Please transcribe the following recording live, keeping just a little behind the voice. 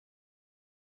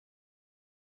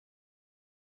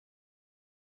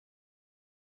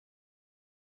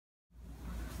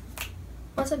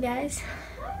What's up, guys?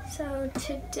 So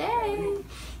today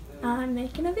I'm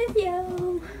making a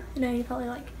video. I know you're probably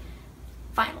like,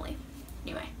 finally.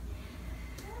 Anyway,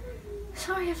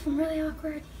 sorry if I'm really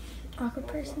awkward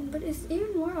person, but it's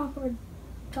even more awkward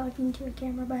talking to a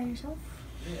camera by yourself.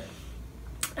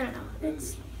 I don't know,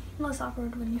 it's less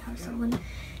awkward when you have someone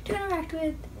to interact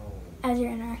with as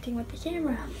you're interacting with the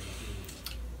camera.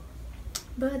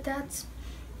 But that's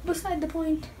beside the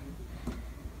point.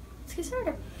 Let's get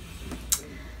started.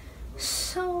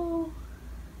 So,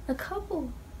 a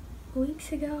couple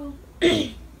weeks ago,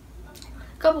 a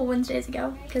couple Wednesdays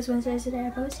ago, because Wednesday's the day I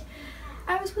post,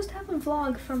 I was supposed to have a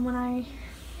vlog from when I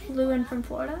flew in from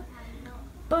Florida,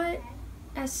 but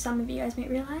as some of you guys may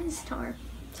realize, or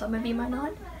some of you might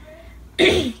not,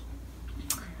 I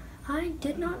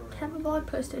did not have a vlog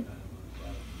posted.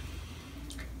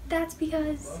 That's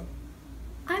because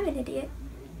I'm an idiot.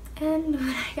 And when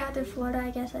I got to Florida,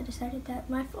 I guess I decided that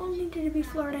my phone needed to be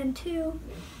Floridian too.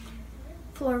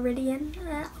 Floridian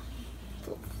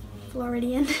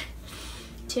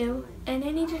too. And I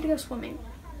needed to go swimming.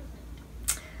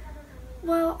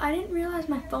 Well, I didn't realize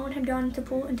my phone had gone into the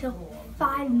pool until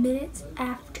 5 minutes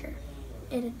after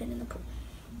it had been in the pool.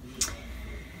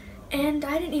 And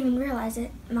I didn't even realize it.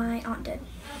 My aunt did.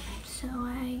 So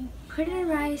I put it in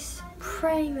rice,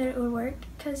 praying that it would work,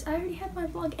 because I already had my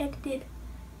vlog edited.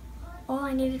 All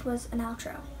I needed was an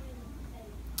outro.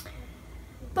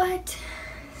 But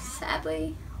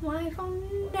sadly, my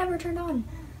phone never turned on.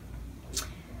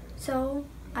 So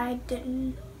I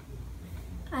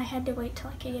had to wait till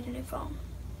I could get a new phone.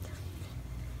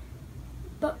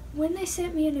 But when they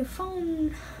sent me a new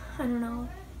phone, I don't know,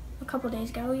 a couple days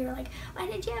ago, you were like, why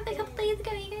did you have it a couple days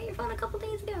ago? You got your phone a couple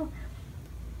days ago.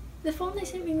 The phone they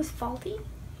sent me was faulty,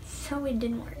 so it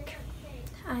didn't work.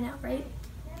 I know, right?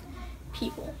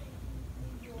 People.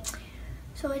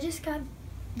 So I just got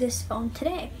this phone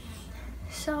today.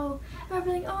 So I'm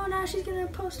like, oh, now she's gonna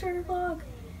post her vlog.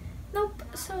 Nope.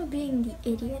 So being the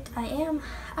idiot I am,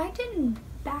 I didn't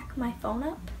back my phone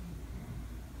up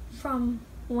from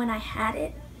when I had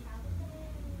it,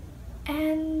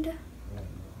 and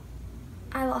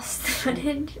I lost the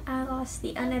footage. I lost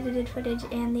the unedited footage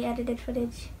and the edited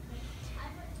footage.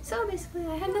 So basically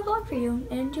I have no vlog for you,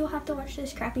 and you'll have to watch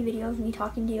this crappy video of me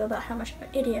talking to you about how much of an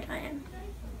idiot I am.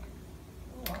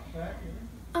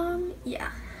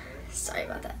 Yeah, sorry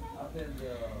about that.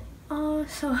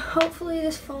 So hopefully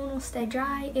this phone will stay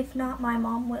dry. If not, my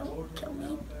mom will kill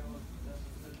me.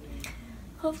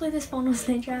 Hopefully this phone will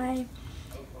stay dry,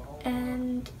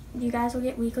 and you guys will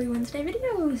get weekly Wednesday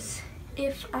videos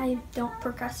if I don't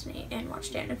procrastinate and watch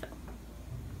stand and film.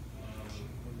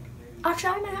 I'll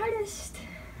try my hardest.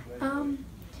 I'm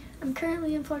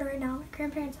currently in Florida right now, my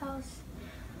grandparents' house.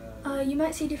 You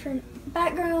might see different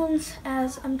backgrounds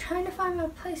as I'm trying to find a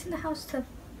place in the house to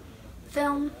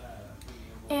film,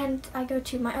 and I go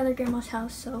to my other grandma's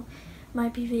house, so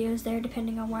might be videos there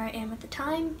depending on where I am at the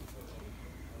time.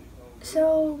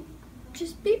 So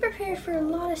just be prepared for a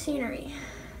lot of scenery.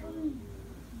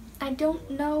 I don't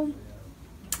know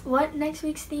what next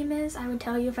week's theme is. I would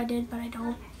tell you if I did, but I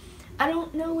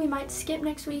don't know. We might skip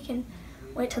next week and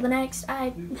wait till the next.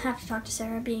 I have to talk to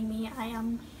Sarah. Being me, I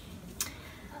don't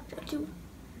do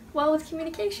well with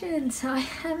communication, so I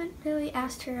haven't really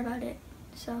asked her about it.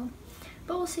 So,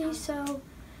 but we'll see. So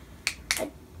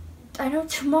I know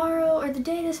tomorrow, or the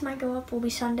day this might go up, will be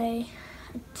Sunday.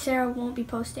 Sarah won't be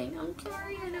posting. I'm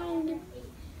sorry, I know you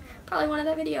probably wanted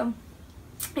that video.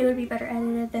 It would be better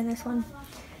edited than this one.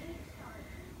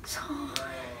 So,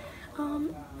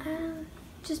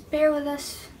 just bear with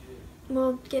us.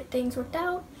 We'll get things worked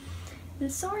out.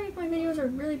 And sorry if my videos are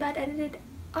really bad edited.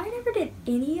 I never did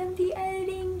any of the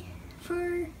editing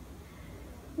for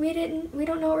we don't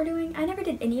know what we're doing. I never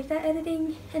did any of that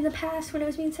editing in the past when it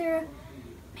was me and Sarah.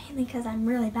 Mainly because I'm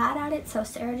really bad at it, so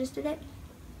Sarah just did it.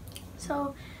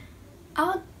 So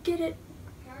I'll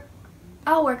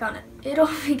work on it. It'll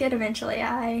be good eventually,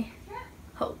 I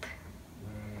hope.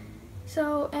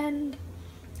 So, and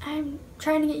I'm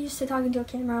trying to get used to talking to a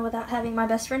camera without having my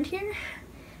best friend here.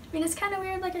 I mean, it's kind of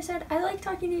weird, like I said. I like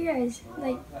talking to you guys.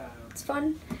 Like, it's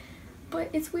fun. But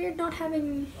it's weird not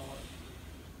having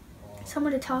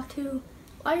someone to talk to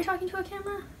while you're talking to a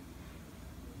camera.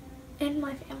 And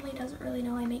my family doesn't really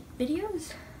know I make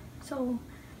videos. So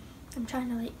I'm trying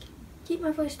to, like, keep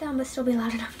my voice down but still be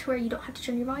loud enough to where you don't have to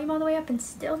turn your volume all the way up and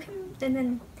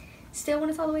then still when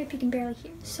it's all the way up you can barely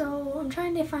hear. So I'm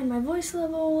trying to find my voice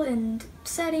level and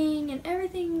setting and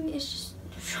everything is just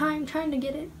trying to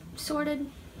get it sorted.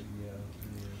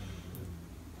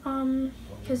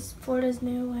 Because Florida's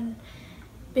new and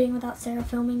being without Sarah,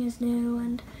 filming is new,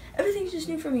 and everything's just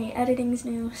new for me. Editing is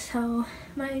new, so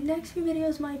my next few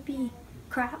videos might be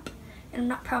crap, and I'm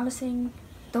not promising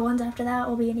the ones after that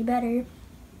will be any better,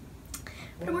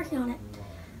 but I'm working on it.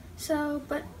 So,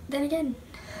 but then again,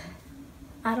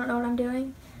 I don't know what I'm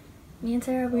doing. Me and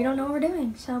Sarah, we don't know what we're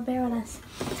doing, so bear with us.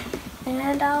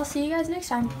 And I'll see you guys next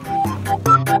time.